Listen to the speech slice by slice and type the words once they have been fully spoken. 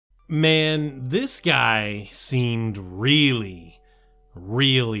Man, this guy seemed really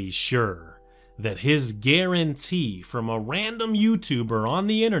sure that his guarantee from a random YouTuber on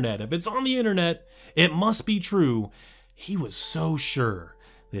the internet, if it's on the internet, it must be true. He was so sure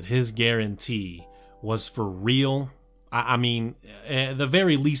that his guarantee was for real. I mean, the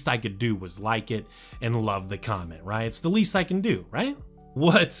very least I could do was like it and love the comment, right? It's the least I can do, right?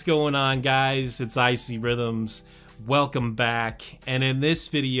 What's going on, guys? It's IcyRhythms. Welcome back. And in this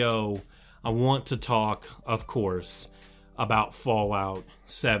video, I want to talk, of course, about Fallout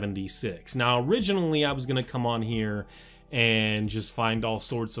 76. Now, originally I was going to come on here and just find all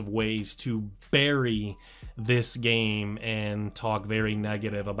sorts of ways to bury this game and talk very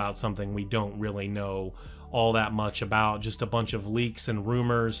negative about something we don't really know all that much about, just a bunch of leaks and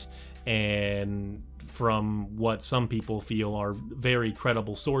rumors, and from what some people feel are very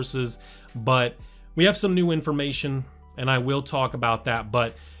credible sources. But we have some new information, and I will talk about that.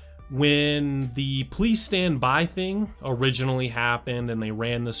 But when the please stand by thing originally happened and they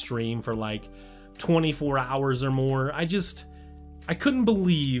ran the stream for like 24 hours or more, I couldn't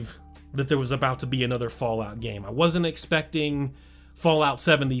believe that there was about to be another Fallout game. I wasn't expecting Fallout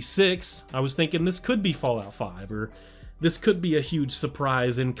 76. I was thinking this could be Fallout 5, or this could be a huge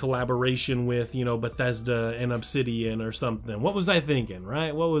surprise in collaboration with, you know, Bethesda and Obsidian or something. What was I thinking,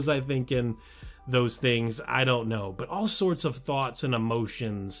 right? What was I thinking? Those things, I don't know. But all sorts of thoughts and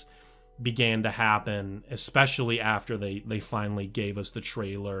emotions began to happen, especially after they finally gave us the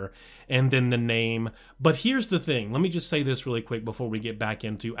trailer and then the name. But here's the thing. Let me just say this really quick before we get back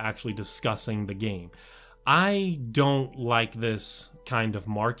into actually discussing the game. I don't like this kind of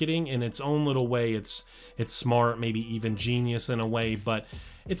marketing. In its own little way, it's smart, maybe even genius in a way, but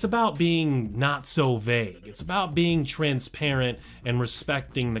it's about being not so vague. It's about being transparent and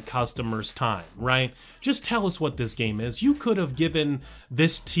respecting the customer's time, right? Just tell us what this game is. You could have given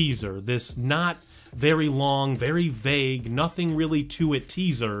this teaser, this not very long, very vague, nothing really to it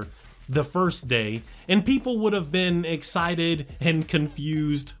teaser the first day, and people would have been excited and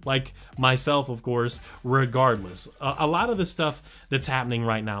confused, like myself, of course, regardless. A lot of the stuff that's happening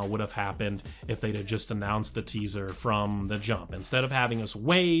right now would have happened if they'd have just announced the teaser from the jump. Instead of having us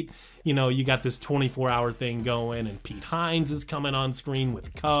wait, you know, you got this 24-hour thing going, and Pete Hines is coming on screen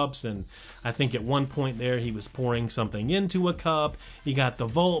with cups, and I think at one point there he was pouring something into a cup. You got the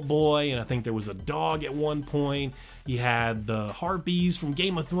Vault Boy, and I think there was a dog at one point. You had the Harpies from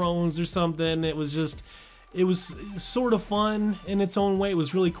Game of Thrones or something. It was sort of fun in its own way. It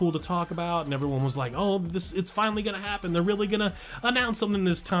was really cool to talk about, and everyone was like, oh, it's finally gonna happen. They're really gonna announce something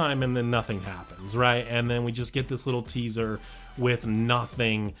this time, and then nothing happens, right? And then we just get this little teaser with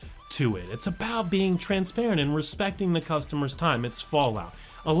nothing to it. It's about being transparent and respecting the customer's time. It's Fallout.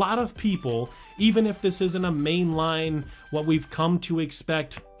 A lot of people, even if this isn't a mainline, what we've come to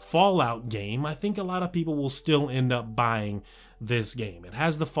expect Fallout game, I think a lot of people will still end up buying this game. It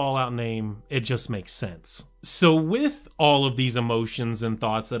has the Fallout name. It just makes sense. So with all of these emotions and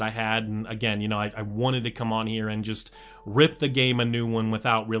thoughts that I had, and again, you know, I wanted to come on here and just rip the game a new one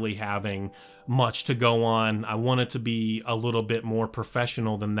without really having much to go on. I wanted to be a little bit more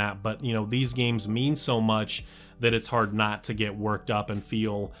professional than that, but you know, these games mean so much that it's hard not to get worked up and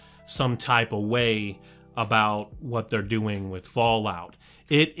feel some type of way about what they're doing with Fallout.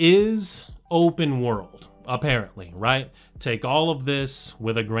 It is open world, apparently, right? Take all of this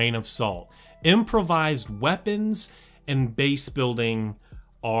with a grain of salt. Improvised weapons and base building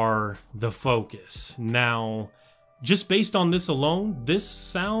are the focus. Now, just based on this alone, this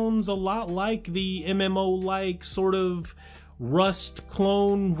sounds a lot like the MMO-like sort of Rust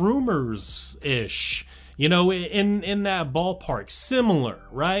clone rumors-ish. You know, in that ballpark, similar,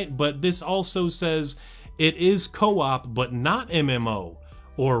 right? But this also says it is co-op, but not MMO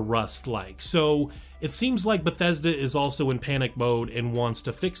or Rust-like. So it seems like Bethesda is also in panic mode and wants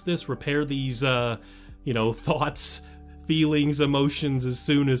to fix this, repair these, you know, thoughts, feelings, emotions as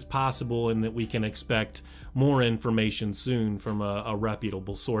soon as possible, and that we can expect more information soon from a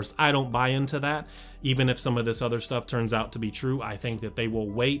reputable source. I don't buy into that. Even if some of this other stuff turns out to be true, I think that they will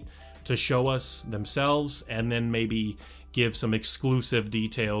wait to show us themselves and then maybe give some exclusive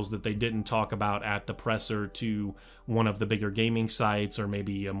details that they didn't talk about at the presser to one of the bigger gaming sites, or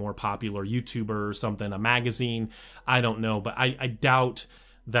maybe a more popular YouTuber or something, a magazine. I don't know, but I doubt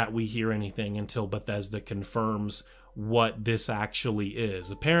that we hear anything until Bethesda confirms what this actually is.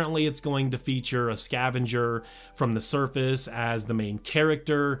 Apparently it's going to feature a scavenger from the surface as the main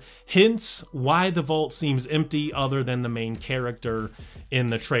character, hence why the vault seems empty other than the main character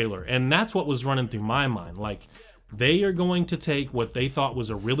in the trailer. And that's what was running through my mind. Like, They are going to take what they thought was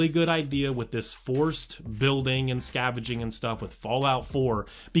a really good idea with this forced building and scavenging and stuff with Fallout 4,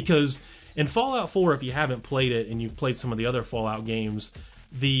 because in Fallout 4, if you haven't played it and you've played some of the other Fallout games,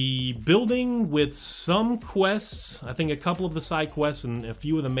 the building with some quests, I think a couple of the side quests and a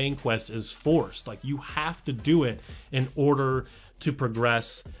few of the main quests, is forced. Like, you have to do it in order to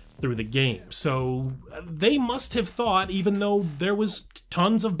progress through the game. So they must have thought, even though there was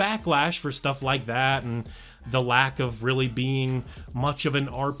tons of backlash for stuff like that and the lack of really being much of an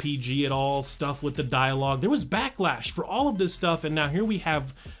RPG at all, stuff with the dialogue, there was backlash for all of this stuff, and now here we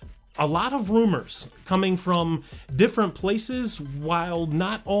have a lot of rumors coming from different places, while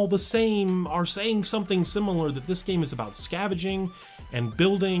not all the same are saying something similar, that this game is about scavenging and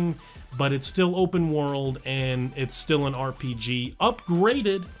building, but it's still open world and it's still an RPG,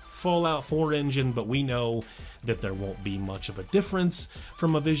 upgraded Fallout 4 engine, but we know that there won't be much of a difference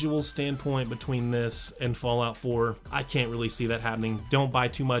from a visual standpoint between this and Fallout 4. I can't really see that happening. Don't buy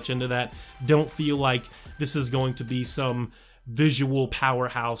too much into that. Don't feel like this is going to be some visual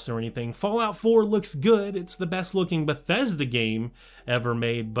powerhouse or anything. Fallout 4 looks good. It's the best looking Bethesda game ever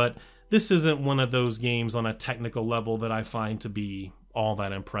made, but this isn't one of those games on a technical level that I find to be all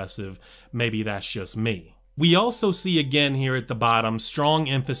that impressive. Maybe that's just me. We also see again here at the bottom strong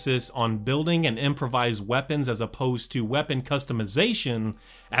emphasis on building and improvised weapons as opposed to weapon customization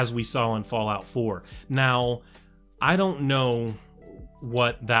as we saw in Fallout 4. Now, I don't know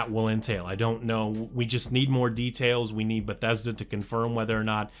what that will entail. I don't know. We just need more details. We need Bethesda to confirm whether or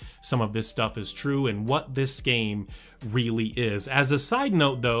not some of this stuff is true and what this game really is. As a side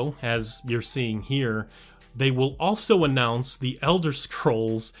note though, as you're seeing here, they will also announce the Elder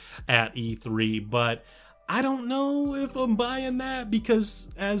Scrolls at E3, but I don't know if I'm buying that, because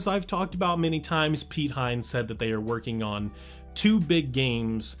as I've talked about many times, Pete Hines said that they are working on 2 big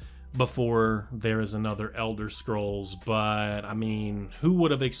games before there is another Elder Scrolls, but I mean, who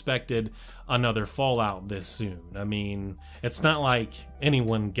would have expected another Fallout this soon? I mean, it's not like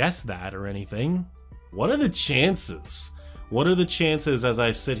anyone guessed that or anything. What are the chances? What are the chances, as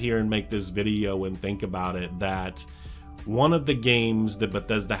I sit here and make this video and think about it, that one of the games that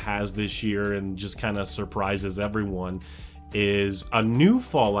Bethesda has this year and just kind of surprises everyone is a new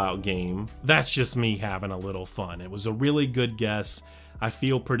Fallout game? That's just me having a little fun. It was a really good guess. I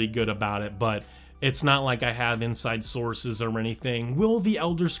feel pretty good about it, but it's not like I have inside sources or anything. Will the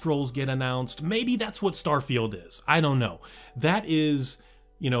Elder Scrolls get announced? Maybe that's what Starfield is. I don't know. That is,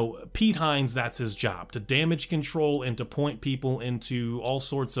 you know, Pete Hines, that's his job, to damage control and to point people into all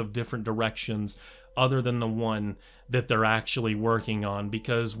sorts of different directions other than the one that they're actually working on,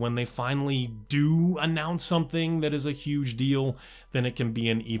 because when they finally do announce something that is a huge deal, then it can be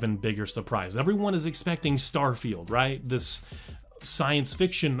an even bigger surprise. Everyone is expecting Starfield, right? This science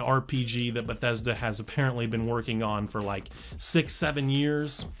fiction RPG that Bethesda has apparently been working on for like 6-7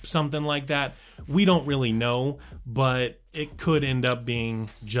 years, something like that. We don't really know, but it could end up being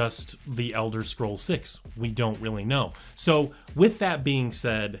just the Elder Scrolls 6. We don't really know. So with that being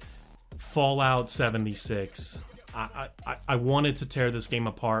said, Fallout 76, I wanted to tear this game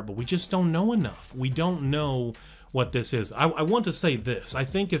apart, but we just don't know enough. We don't know what this is. I want to say this. I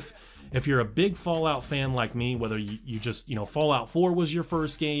think if you're a big Fallout fan like me, whether you just, you know, Fallout 4 was your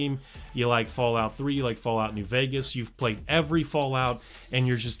first game, you like Fallout 3, you like Fallout New Vegas, you've played every Fallout, and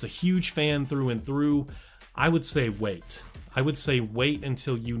you're just a huge fan through and through, I would say wait. I would say wait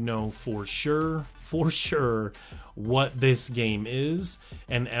until you know for sure, what this game is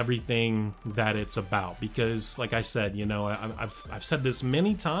and everything that it's about. Because, like I said, you know, I've said this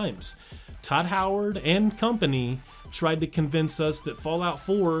many times. Todd Howard and company tried to convince us that Fallout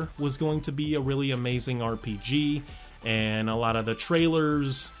 4 was going to be a really amazing RPG, and a lot of the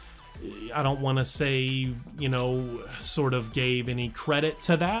trailers, I don't want to say, you know, sort of gave any credit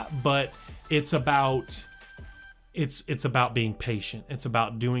to that, but it's about being patient. It's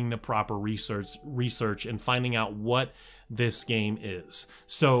about doing the proper research and finding out what this game is.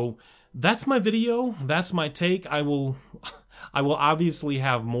 So that's my video. That's my take. I will obviously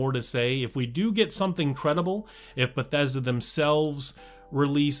have more to say if we do get something credible, if Bethesda themselves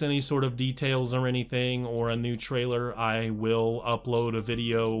release any sort of details or anything, or a new trailer. I will upload a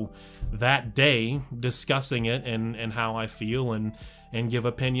video that day discussing it and how I feel and give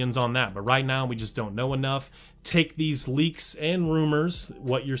opinions on that. But right now we just don't know enough. Take these leaks and rumors,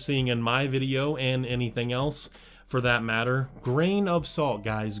 what you're seeing in my video and anything else for that matter, grain of salt,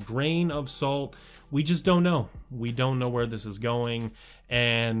 guys, grain of salt. We just don't know. We don't know where this is going.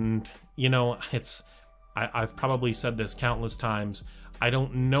 And, you know, I've probably said this countless times. I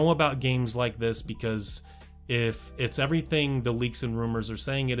don't know about games like this because if it's everything the leaks and rumors are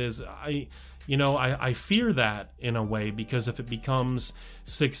saying it is, you know, I fear that in a way, because if it becomes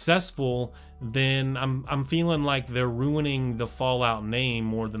successful, then I'm feeling like they're ruining the Fallout name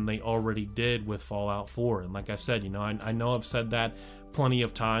more than they already did with Fallout 4. And like I said, you know, I know I've said that plenty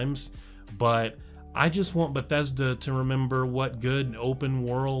of times, but I just want Bethesda to remember what good open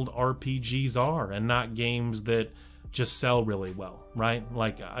world RPGs are, and not games that just sell really well, right?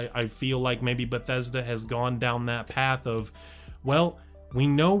 Like, I feel like maybe Bethesda has gone down that path of, well, we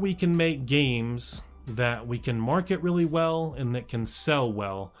know we can make games that we can market really well and that can sell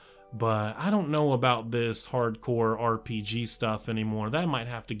well, but I don't know about this hardcore RPG stuff anymore. That might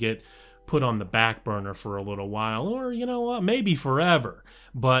have to get put on the back burner for a little while, or you know what, maybe forever.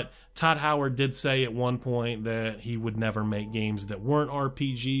 But Todd Howard did say at one point that he would never make games that weren't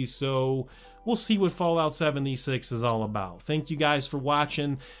RPGs, so we'll see what Fallout 76 is all about. Thank you guys for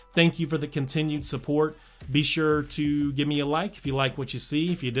watching. Thank you for the continued support. Be sure to give me a like if you like what you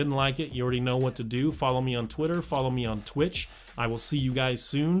see. If you didn't like it, you already know what to do. Follow me on Twitter. Follow me on Twitch. I will see you guys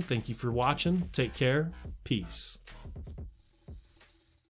soon. Thank you for watching. Take care. Peace.